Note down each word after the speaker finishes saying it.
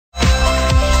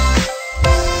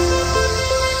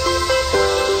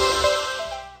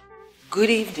Good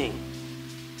evening.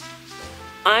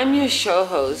 I'm your show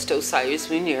host, Osiris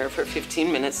Munir, for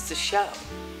 15 Minutes to Show.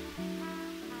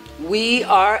 We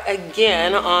are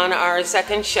again on our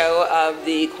second show of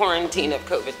the quarantine of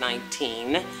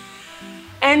COVID-19.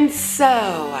 And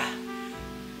so,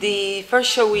 the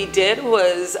first show we did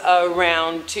was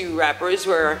around two rappers,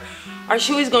 where our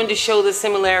show is going to show the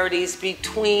similarities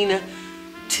between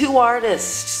two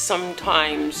artists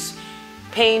sometimes.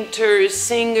 Painters,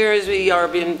 singers, we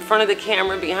are in front of the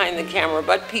camera, behind the camera,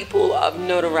 but people of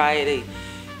notoriety.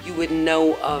 You would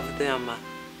know of them.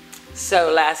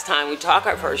 So last time we talked,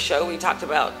 our first show, we talked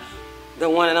about the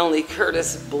one and only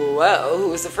Kurtis Blow, who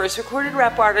was the first recorded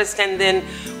rap artist, and then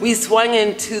we swung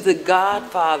into the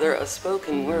godfather of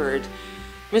spoken word,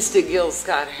 Mr. Gil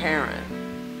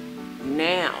Scott-Heron.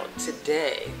 Now,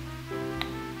 today,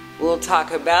 we'll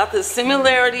talk about the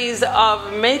similarities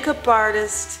of makeup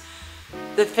artists,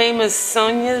 the famous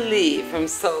Sonia Lee from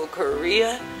Seoul,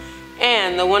 Korea,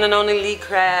 and the one and only Lee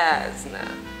Krasner,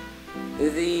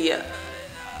 the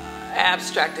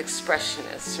abstract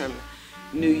expressionist from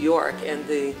New York, and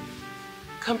the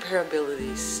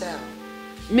comparability. So,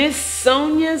 Miss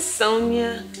Sonia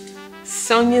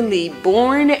Lee,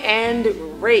 born and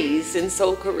raised in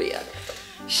Seoul, Korea.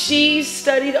 She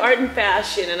studied art and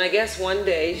fashion, and I guess one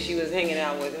day she was hanging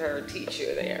out with her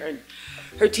teacher there, and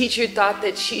her teacher thought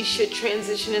that she should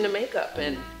transition into makeup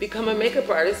and become a makeup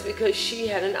artist because she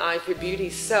had an eye for beauty,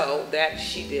 so that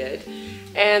she did.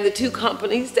 And the two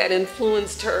companies that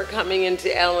influenced her coming into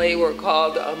LA were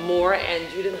called Moore and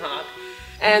Judenhoff,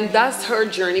 and thus her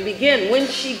journey began. When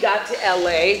she got to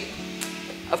LA,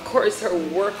 of course her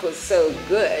work was so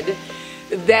good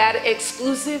that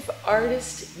exclusive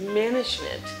artist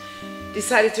management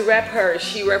decided to rep her.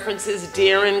 She references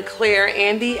Darren, Claire,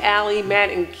 Andy, Allie, Matt,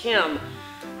 and Kim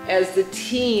as the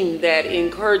team that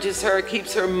encourages her,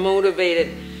 keeps her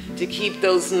motivated to keep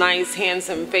those nice,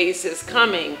 handsome faces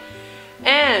coming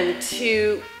and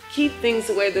to keep things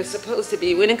the way they're supposed to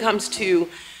be when it comes to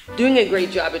doing a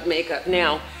great job at makeup.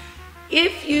 Now,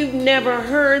 if you've never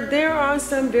heard, there are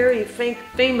some very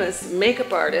famous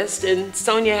makeup artists, and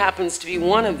Sonia happens to be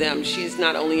one of them. She's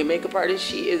not only a makeup artist,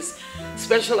 she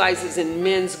specializes in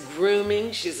men's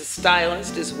grooming. She's a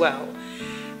stylist as well,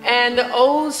 and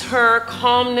owes her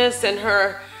calmness and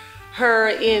her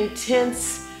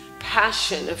intense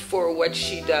passion for what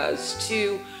she does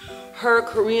to her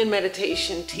Korean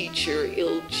meditation teacher,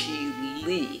 Ilchi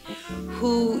Lee,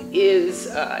 who is,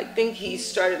 I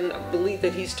believe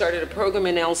that he started a program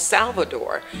in El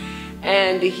Salvador,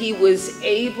 and he was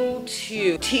able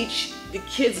to teach the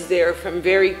kids there from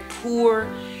very poor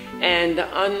and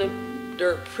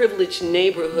underprivileged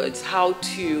neighborhoods how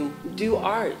to do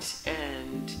art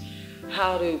and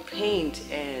how to paint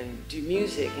and do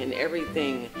music and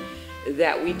everything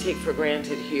that we take for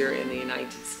granted here in the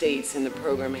United States. And the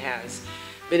program has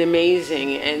been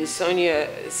amazing, and Sonia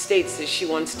states that she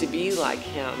wants to be like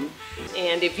him.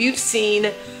 And if you've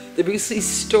seen the Bruce Lee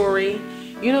story,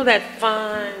 you know that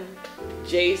fine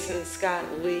Jason Scott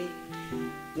Lee.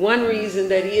 One reason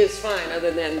that he is fine,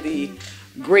 other than the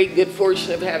great good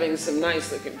fortune of having some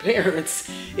nice looking parents,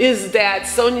 is that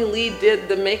Sonia Lee did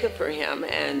the makeup for him,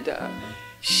 and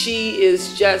she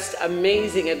is just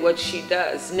amazing at what she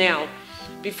does. Now,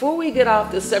 before we get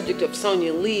off the subject of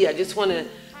Sonia Lee, I just want to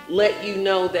let you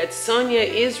know that Sonia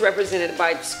is represented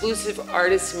by Exclusive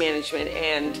Artist Management,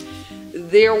 and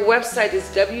their website is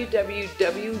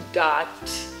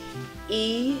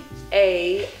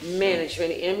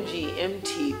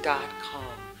www.eamanagementmgmt.com.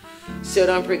 So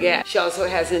don't forget, she also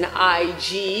has an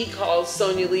IG called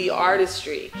Sonia Lee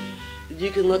Artistry. You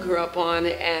can look her up on,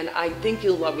 and I think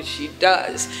you'll love what she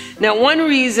does. Now, one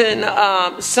reason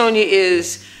Sonia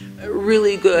is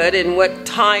really good, and what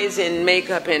ties in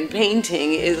makeup and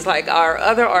painting, is like our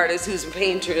other artist who's a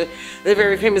painter, the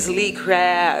very famous Lee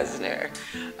Krasner,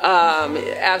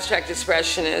 abstract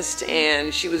expressionist,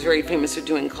 and she was very famous for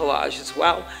doing collage as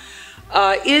well,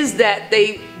 is that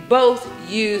they both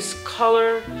use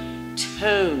color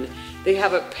tone. They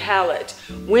have a palette.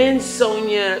 When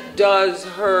Sonia does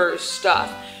her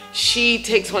stuff, she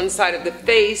takes one side of the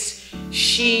face,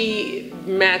 she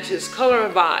matches color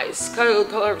of eyes,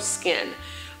 color of skin,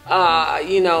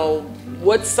 you know,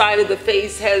 what side of the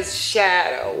face has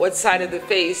shadow, what side of the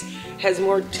face has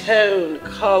more tone,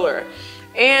 color,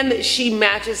 and she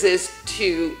matches this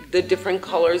to the different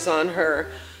colors on her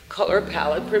color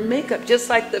palette for makeup, just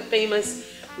like the famous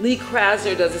Lee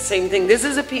Krasner does the same thing. This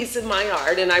is a piece of my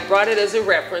art, and I brought it as a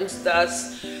reference,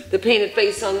 thus the painted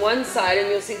face on one side, and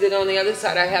you'll see that on the other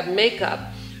side I have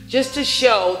makeup, just to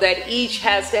show that each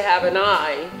has to have an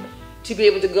eye to be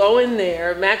able to go in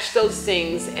there, match those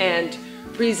things, and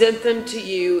present them to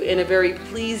you in a very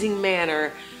pleasing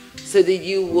manner so that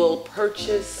you will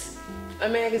purchase a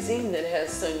magazine that has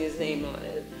Sonia's name on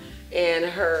it and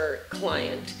her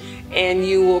client, and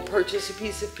you will purchase a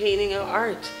piece of painting or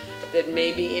art that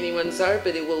may be anyone's art,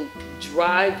 but it will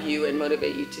drive you and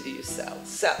motivate you to do so.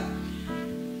 So,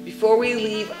 before we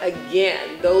leave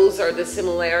again, those are the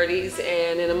similarities,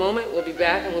 and in a moment we'll be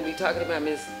back and we'll be talking about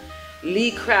Miss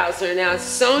Lee Krasner. Now,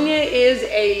 Sonia is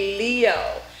a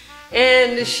Leo,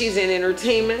 and she's in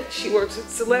entertainment. She works with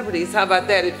celebrities. How about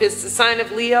that? It fits the sign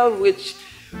of Leo, which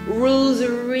rules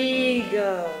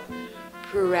regal,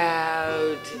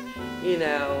 proud, you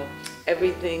know,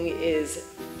 everything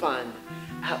is fun,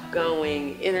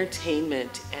 outgoing,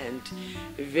 entertainment, and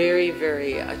very,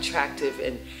 very attractive.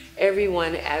 And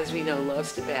everyone, as we know,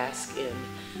 loves to bask in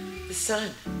the sun.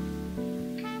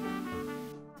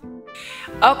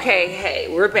 Okay,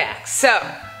 hey, we're back. So,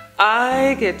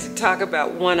 I get to talk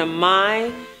about one of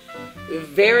my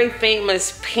very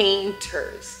famous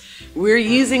painters. We're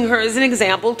using her as an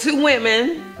example to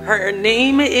women. Her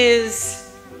name is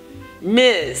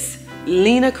Miss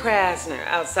Lee Krasner.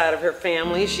 Outside of her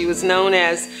family, she was known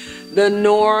as the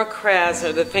Nora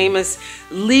Krasner, the famous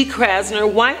Lee Krasner,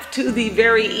 wife to the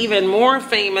very even more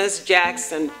famous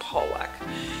Jackson Pollock.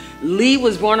 Lee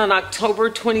was born on October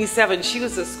 27. She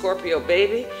was a Scorpio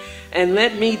baby. And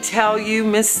let me tell you,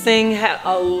 Miss Thing had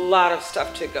a lot of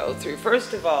stuff to go through.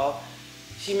 First of all,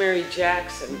 she married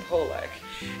Jackson Pollock.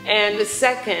 And the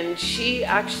second, she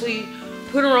actually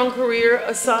put her own career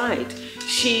aside.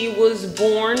 She was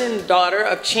born and daughter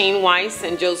of Chain Weiss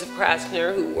and Joseph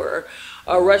Krasner, who were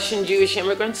Russian Jewish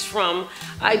immigrants from,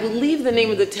 I believe the name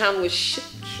of the town was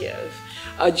Shipkiv,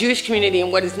 a Jewish community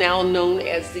in what is now known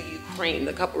as the Ukraine.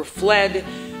 The couple fled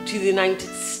to the United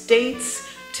States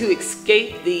to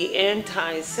escape the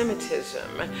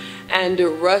anti-Semitism and the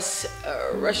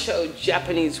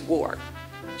Russo-Japanese War.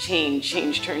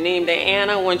 Changed her name to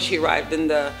Anna when she arrived in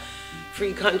the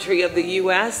free country of the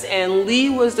U.S. And Lee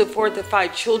was the fourth of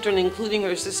 5 children, including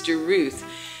her sister Ruth,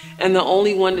 and the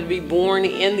only one to be born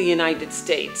in the United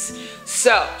States.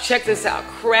 So, check this out.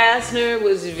 Krasner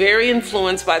was very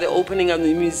influenced by the opening of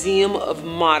the Museum of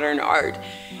Modern Art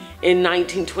in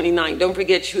 1929. Don't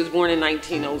forget, she was born in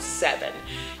 1907.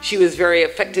 She was very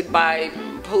affected by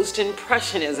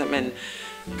post-impressionism and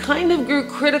kind of grew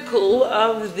critical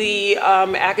of the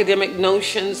academic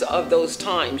notions of those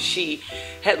times. She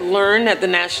had learned at the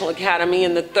National Academy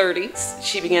in the 30s.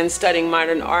 She began studying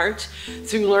modern art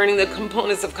through learning the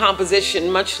components of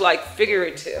composition, much like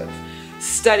figurative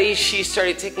studies. She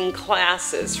started taking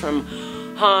classes from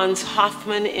Hans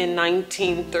Hoffman in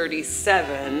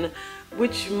 1937,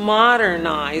 which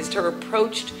modernized her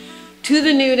approach to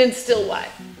the nude and still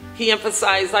life. He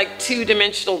emphasized like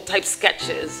 2-dimensional type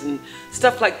sketches and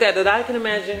stuff like that I can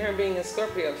imagine her being a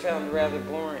Scorpio found rather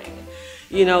boring.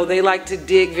 You know, they like to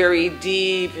dig very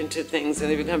deep into things and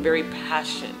they become very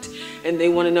passionate and they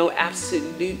want to know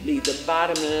absolutely the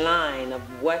bottom line of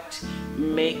what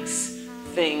makes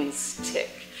things tick.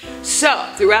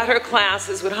 So, throughout her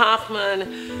classes with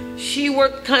Hoffman, she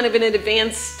worked kind of in an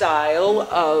advanced style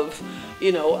of,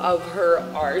 you know, of her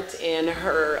art and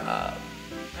her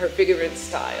figurative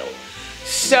style.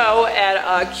 So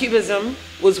at Cubism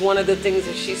was one of the things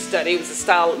that she studied. It was a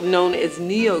style known as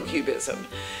neo-cubism.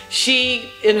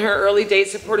 She, in her early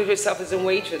days, supported herself as a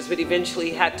waitress, but eventually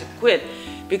had to quit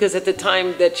because at the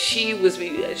time that she was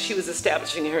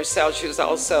establishing herself, she was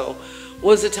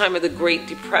the time of the Great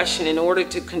Depression. In order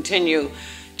to continue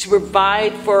to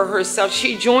provide for herself,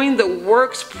 she joined the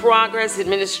Works Progress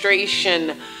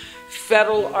Administration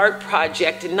Federal Art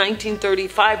Project in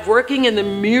 1935, working in the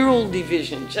mural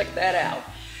division, check that out,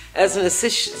 as an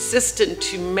assistant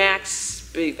to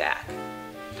Max Spivak.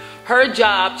 Her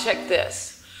job, check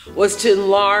this, was to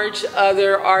enlarge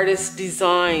other artists'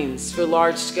 designs for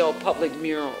large-scale public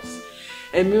murals.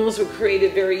 And murals were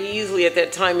created very easily at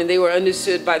that time, and they were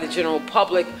understood by the general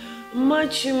public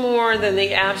much more than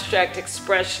the abstract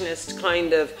expressionist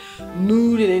kind of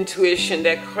mood and intuition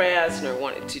that Krasner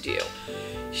wanted to do.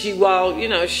 While, you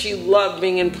know, she loved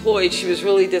being employed, she was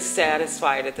really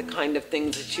dissatisfied at the kind of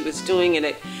things that she was doing in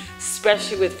it,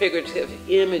 especially with figurative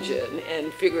imaging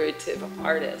and figurative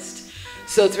artists.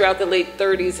 So throughout the late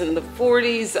 30s and the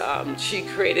 40s, she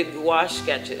created gouache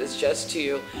sketches just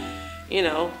to, you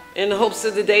know, in the hopes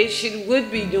of the day she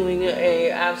would be doing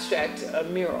an abstract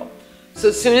mural. So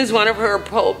as soon as one of her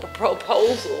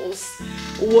proposals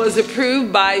was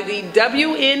approved by the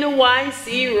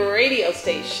WNYC radio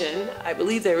station, I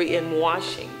believe they were in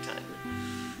Washington,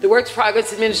 the Works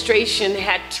Progress Administration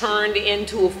had turned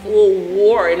into a full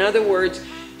war. In other words,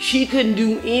 She couldn't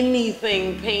do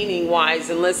anything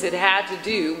painting-wise unless it had to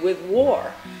do with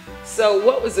war. So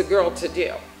what was a girl to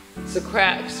do? So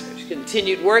Krasner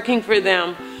continued working for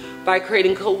them by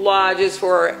creating collages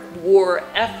for war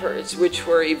efforts, which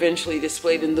were eventually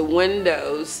displayed in the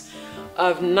windows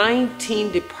of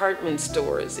 19 department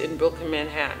stores in Brooklyn,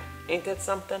 Manhattan. Ain't that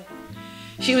something?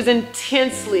 She was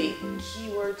intensely,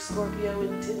 keyword Scorpio,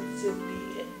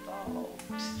 intensively involved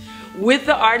with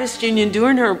the artist union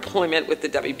during her employment with the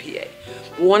WPA.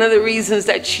 One of the reasons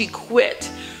that she quit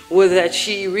was that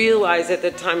she realized at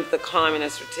the time that the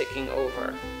communists were taking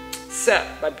over. So,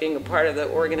 by being a part of the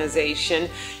organization,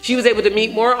 she was able to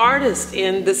meet more artists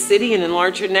in the city and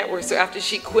enlarge her network. So after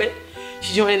she quit,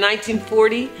 she joined in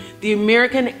 1940 the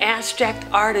American Abstract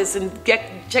Artists, and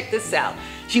check this out.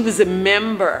 She was a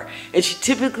member, and she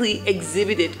typically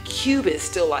exhibited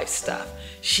cubist still life stuff.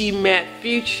 She met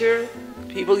future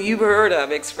people you've heard of,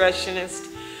 expressionist,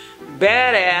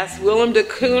 badass, Willem de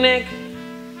Kooning,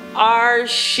 R.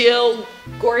 Schill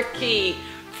Gorky,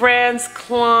 Franz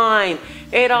Klein,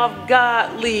 Adolf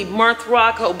Gottlieb, Martha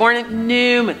Rocco, Barnett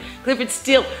Newman, Clifford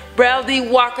Steele, Bradley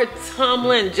Walker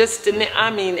Tomlin,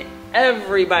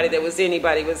 everybody that was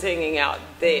anybody was hanging out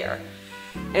there.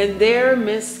 And there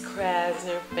Miss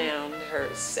Krasner found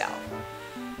herself.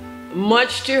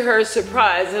 Much to her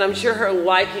surprise, and I'm sure her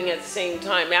liking at the same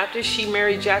time, after she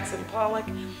married Jackson Pollock,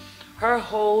 her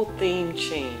whole theme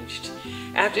changed.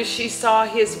 After she saw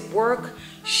his work,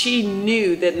 she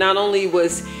knew that not only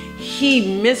was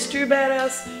he Mr.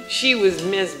 Badass, she was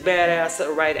Miss Badass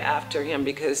right after him,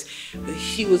 because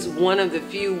he was one of the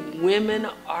few women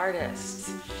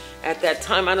artists at that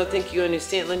time. I don't think you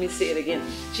understand. Let me say it again.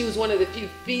 She was one of the few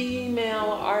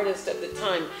female artists of the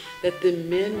time that the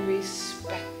men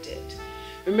respected.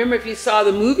 Remember, if you saw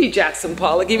the movie Jackson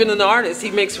Pollock, even an artist,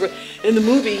 in the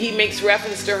movie, he makes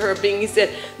reference to her being, he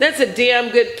said, that's a damn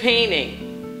good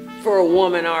painting for a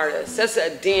woman artist. That's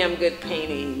a damn good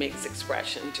painting. He makes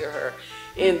expression to her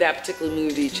in that particular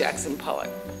movie, Jackson Pollock.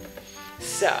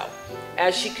 So,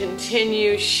 as she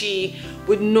continued, she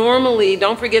would normally,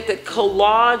 don't forget that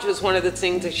collage was one of the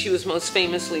things that she was most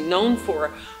famously known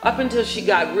for, up until she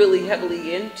got really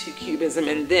heavily into Cubism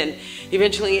and then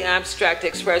eventually abstract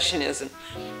expressionism.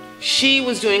 She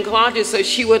was doing collages, so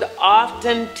she would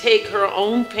often take her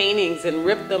own paintings and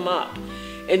rip them up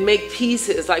and make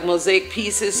pieces, like mosaic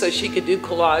pieces, so she could do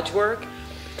collage work.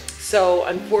 So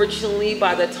unfortunately,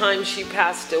 by the time she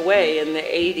passed away in the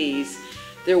 80s,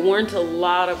 there weren't a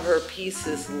lot of her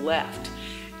pieces left.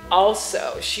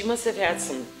 Also, she must have had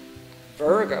some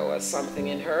Virgo or something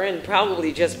in her, and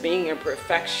probably just being a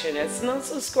perfectionist. And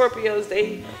also Scorpios,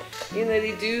 they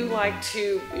do like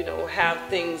to, have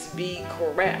things be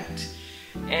correct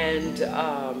and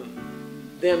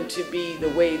them to be the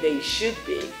way they should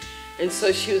be. And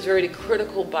so she was very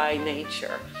critical by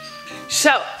nature.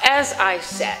 So, as I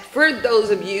said, for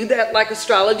those of you that like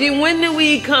astrology, when do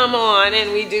we come on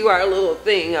and we do our little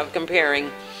thing of comparing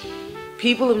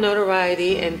people of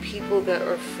notoriety and people that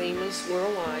are famous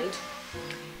worldwide?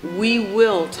 We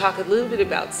will talk a little bit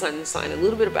about sun sign, a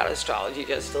little bit about astrology,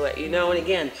 just to let you know. And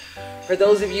again, for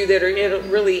those of you that are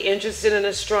really interested in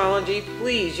astrology,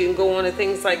 please, you can go on to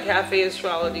things like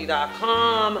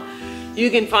cafeastrology.com. You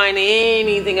can find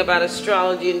anything about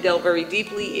astrology and delve very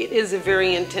deeply. It is a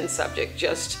very intense subject,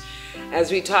 just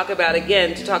as we talk about,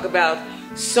 again, to talk about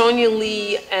Sonia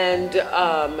Lee and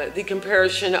the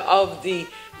comparison of the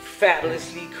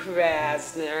fabulous Lee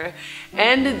Krasner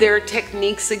and their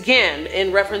techniques. Again,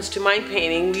 in reference to my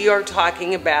painting, we are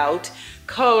talking about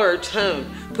color tone,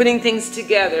 putting things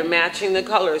together, matching the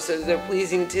colors so they're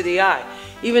pleasing to the eye.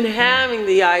 Even having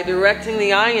the eye, directing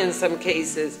the eye in some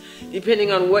cases,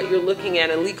 depending on what you're looking at.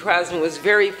 And Lee Krasner was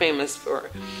very famous for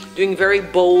doing very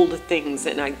bold things.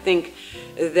 And I think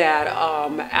that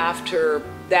after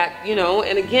that,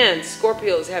 and again,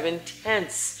 Scorpios have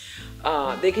intense,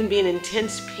 they can be in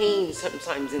intense pain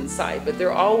sometimes inside, but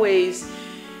they're always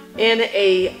in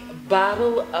a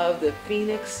battle of the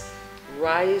phoenix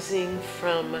rising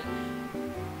from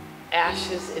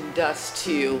ashes and dust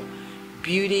to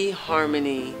beauty,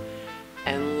 harmony,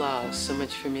 and love. So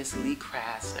much for Miss Lee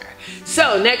Krasner.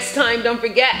 So next time, don't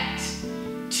forget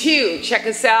to check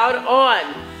us out on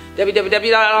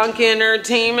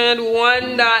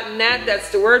www.onkentertainment1.net.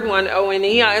 That's the word one,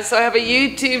 O-N-E. I also have a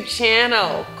YouTube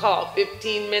channel called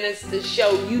 15 Minutes to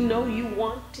Show. You know you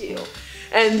want to.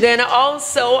 And then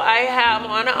also I have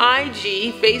on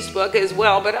IG, Facebook as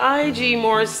well, but IG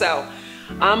more so.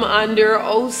 I'm under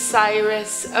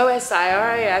Osiris,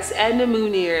 O-S-I-R-I-S, and the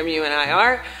Munir,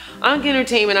 M-U-N-I-R. On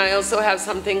Entertainment, I also have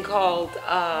something called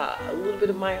a little bit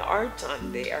of my art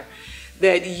on there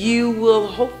that you will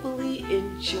hopefully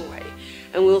enjoy.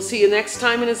 And we'll see you next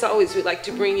time. And as always, we'd like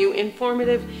to bring you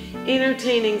informative,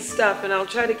 entertaining stuff. And I'll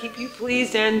try to keep you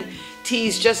pleased and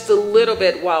teased just a little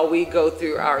bit while we go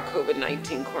through our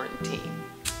COVID-19 quarantine.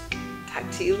 Talk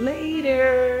to you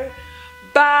later.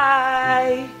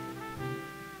 Bye.